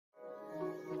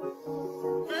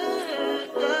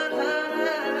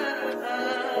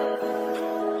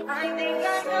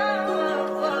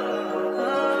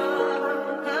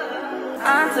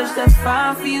touch, that's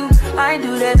fine for you. I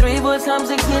do that 3-4 times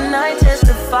and can I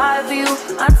testify for you?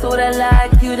 I told her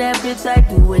like you, that bitch, I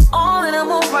do it all and I'm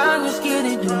around, you're scared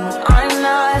to do. I'm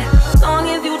not, as long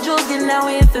as you joking now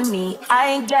in for me, I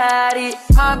ain't got it.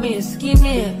 I've been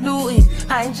scheming, looting,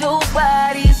 hide your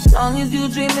body. As long as you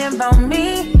dreaming about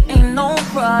me, ain't no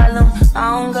problem.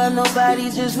 I don't got nobody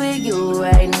just with you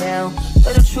right now.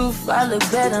 But the truth, I look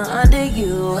better under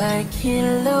you. I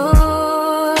can't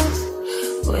lose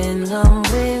when I'm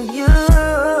with you.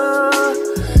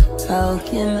 How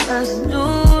can us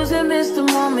lose and miss the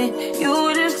moment?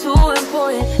 You just too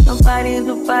important. Nobody's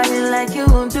nobody like you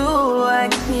do. I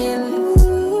can't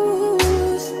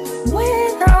lose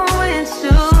when I'm with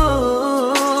you.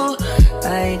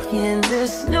 I can't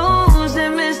just lose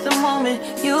and miss the moment.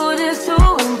 You just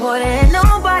too important.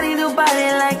 Nobody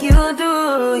like you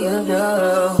do. You do.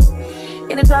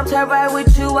 In the top tier right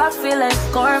with you, I feel like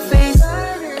Scarface.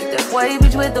 Like that white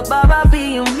bitch with the bob, I'll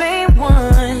be your main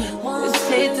one. Let's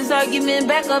take this argument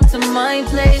back up to my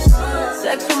place.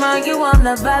 Sex remind you I'm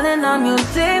not violent, I'm your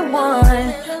day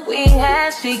one. We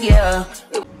had shit, yeah.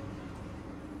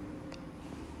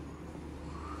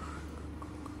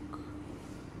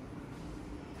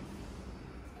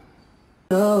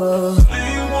 Oh.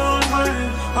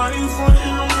 Are you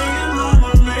frontin' on me and I'm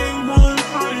the main one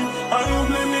crying? Are you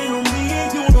blaming on me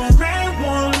and you the main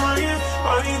one lying?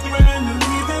 Are you threatening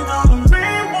me and I'm the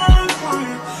main one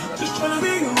crying? Just tryna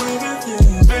be away with you,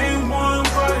 main one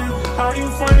crying. Are you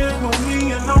frontin' on me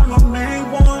and I'm the main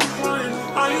one crying?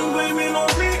 Are you blaming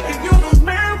on me and you the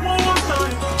main one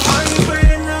crying? Are you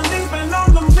blaming on me and I'm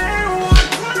the main one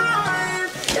crying?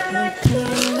 I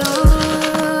can't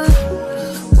lose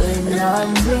when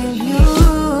I'm with you.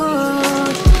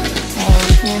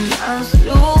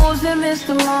 Lose and miss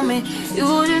the moment.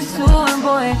 You just too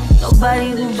important.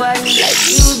 Nobody like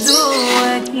you do.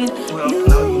 I can't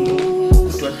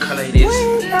lose when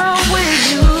I'm with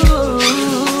you.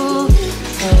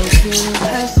 I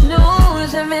can't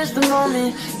lose and miss the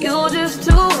moment. You just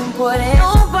too important.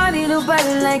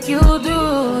 Nobody like you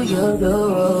do. You do.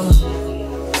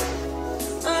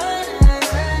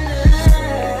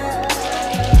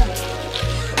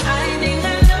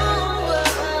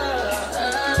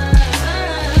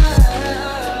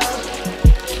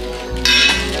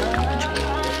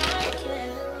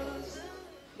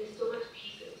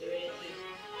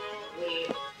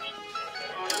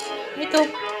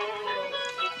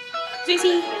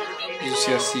 Sisi.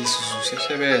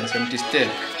 Siyasebenza mdistel.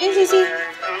 Sisi.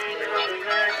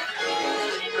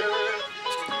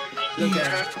 Look at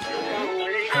her.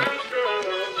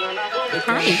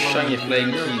 Shiny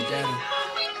flying key.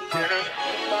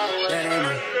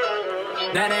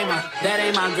 That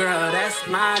ain't my girl, that's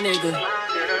my nigga.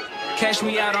 Catch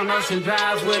me out on Ocean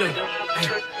Drive with her.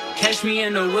 Hey, catch me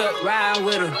in the whip, ride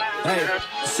with her. Hey,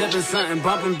 sipping something,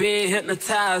 bumping big,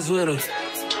 hypnotized with her.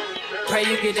 Pray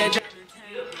you get that.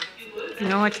 You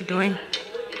know what you're doing?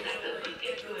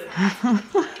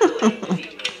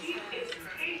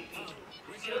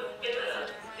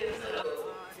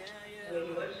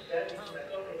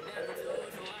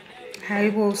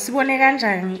 Hayibo, sibone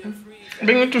kanjani?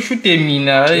 Bengitushude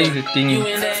mina the thing. You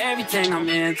into everything I'm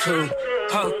into.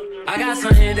 Ho, I got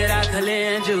something that I could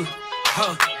lend you.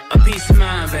 Ho, a piece of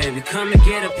mind, baby. Come and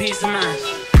get a piece of mind.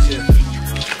 Yeah.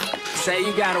 Say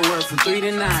you gotta work from 3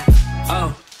 to 9.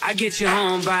 Oh, I get you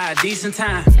home by a decent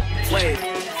time. Wait,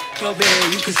 your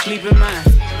bed, you can sleep in mine.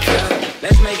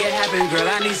 Let's make it happen, girl,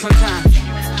 I need some time.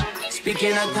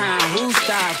 Speaking of time, who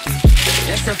stopped you?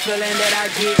 That's the feeling that I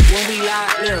get when we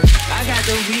lock lips. I got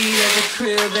the weed at the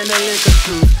crib and the liquor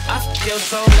too. I f your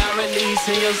soul, I release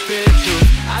in your spiritual.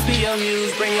 I be your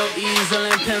muse, bring your easel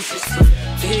and pencils too.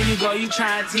 Here you go, you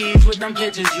try and tease with them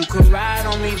pictures. You could ride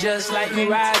on me just like you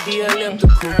ride the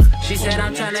elliptical. She said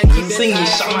I'm trying to keep it light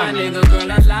for my nigga.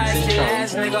 Girl, I like shit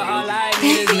ass nigga, all I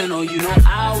need is mental. You know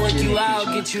I'll work you out,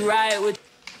 get you right with.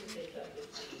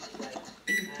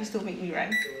 You still make me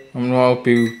run. I'm not help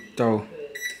you though.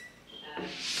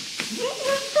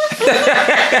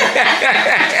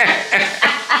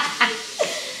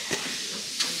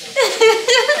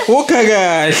 Okay,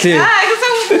 guys. I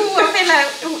feel like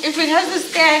if it has a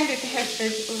stand, it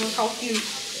will help you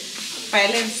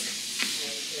balance.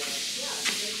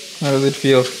 How does it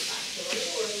feel?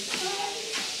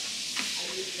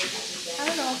 I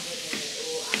don't know.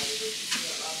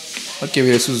 Okay,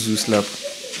 we're Suzu slap.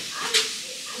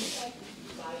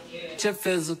 Your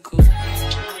physical.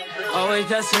 Always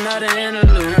just another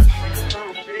interlude.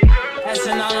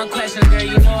 Asking all the questions, girl,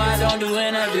 you know I don't do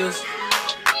interviews.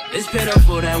 It's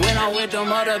pitiful that when I'm with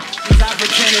them other I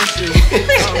pretend it's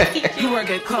you. You work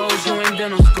at Kohl's, you in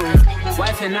dental school.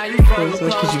 Wife and now you broke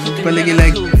clothes.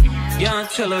 Young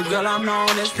chiller, girl, I'm known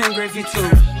as Pin Griffey too.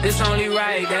 It's only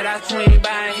right that I swing by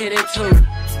and hit it too.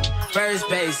 First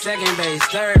base, second base,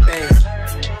 third base.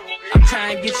 I'm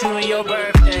trying to get you in your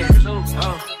birthday.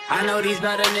 Oh, I know these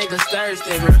other niggas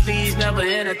thirsty, but please never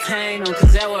entertain them,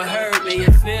 cause that would hurt me,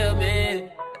 you feel me?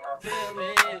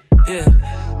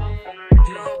 Yeah.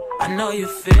 I know you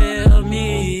feel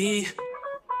me.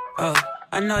 Oh,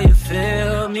 I know you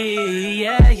feel me.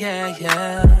 Yeah, yeah,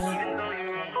 yeah.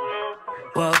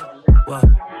 Whoa, whoa.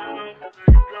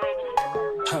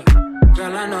 Huh.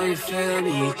 Girl, I know you feel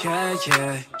me. Yeah,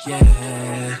 yeah,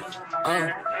 yeah. Oh,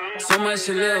 so much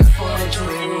to live for,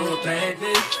 too,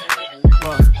 baby.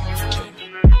 Whoa.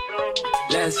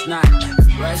 Let's not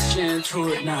rush into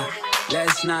it now.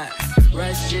 Let's not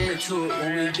rush into it.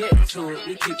 When we get to it,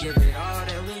 we can give it all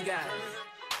that we got.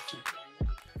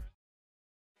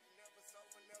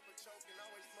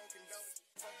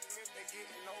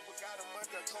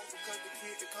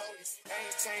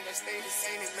 Maintain, I stay the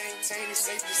same and maintain it.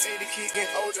 Safe to say the kid get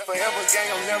older. Forever gang,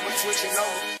 I'm never switching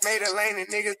over. Made a lane and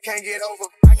niggas can't get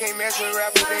over. I can't mess with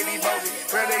rappers, they be bogus.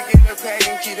 Rather get the pack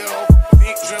and keep it open.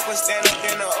 Big dripper stand up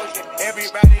in the ocean.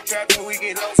 Everybody trapping, we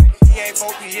get lost. He ain't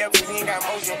focused yet, but he ain't got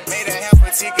motion. Made a half a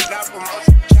ticket, not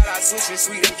promotion. Shout out switching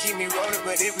sweet and keep me rolling.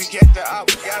 But if we get the op,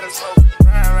 we gotta slow.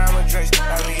 Ride around with Drake,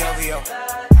 like we OVO.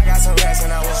 I got some rats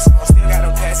and I want some more. Still got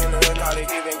them pass in the hood, call it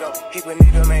give and go. Keep a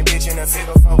nigga, man, bitch in a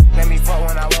figure four. Let me fuck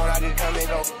when I want, I just come and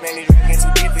go. Man, these drinking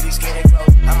too deep for these skinny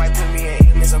clothes. I might put me in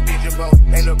him in some bitch boat.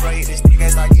 They look bro, this nigga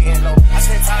start getting low. I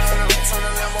spent time on the roots on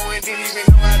the Lambo and didn't even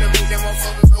know how to move them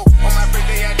motherfuckers go. On my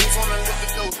birthday, I just wanna lift the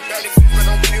dough. 35, but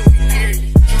don't play with me, period.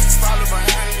 Just follow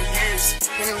behind in the years.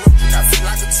 In the road, I feel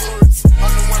like a tourist. I'm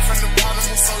the one from the bottom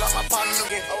who sold out my partner,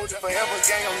 get older. Forever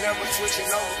gang, I'm never switching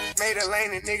over. Made a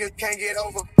lane and niggas can't get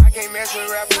over. I can't mess with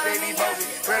rappers, they be bogus.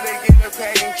 Rather get the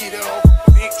pack and keep it open.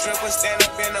 Big dripper stand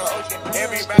up in the ocean.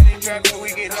 Everybody trapping, we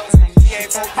get lost. He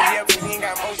ain't focused yet, but he ain't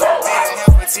got motion. Made a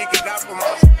half a ticket, not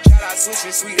promotion. Shout out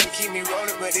switching sweet and keep me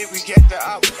rolling. But if we get the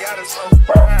op, we gotta slow.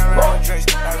 Ride around with Drake,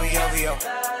 like we OVO.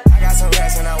 I got some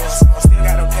rats and I want some more. Still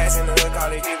got them pass in the hood,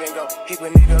 call it give and go. Keep a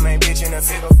nigga, man, bitch in a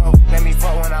figure four. Let me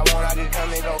fuck when I want, I just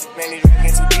come and go. Man, these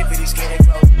drinking too deep for these skinny